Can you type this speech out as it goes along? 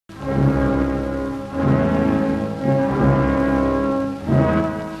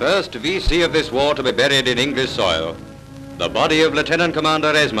First VC of this war to be buried in English soil, the body of Lieutenant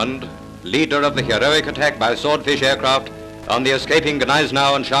Commander Esmonde, leader of the heroic attack by Swordfish aircraft on the escaping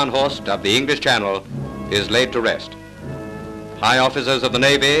Gneisenau and Scharnhorst up the English Channel, is laid to rest. High officers of the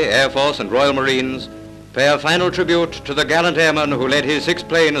Navy, Air Force and Royal Marines pay a final tribute to the gallant airman who led his 6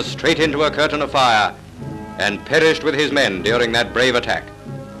 planes straight into a curtain of fire and perished with his men during that brave attack.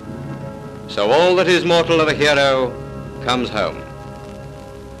 So all that is mortal of a hero comes home.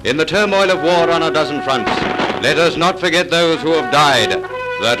 In the turmoil of war on a dozen fronts, let us not forget those who have died,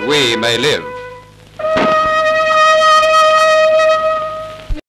 that we may live.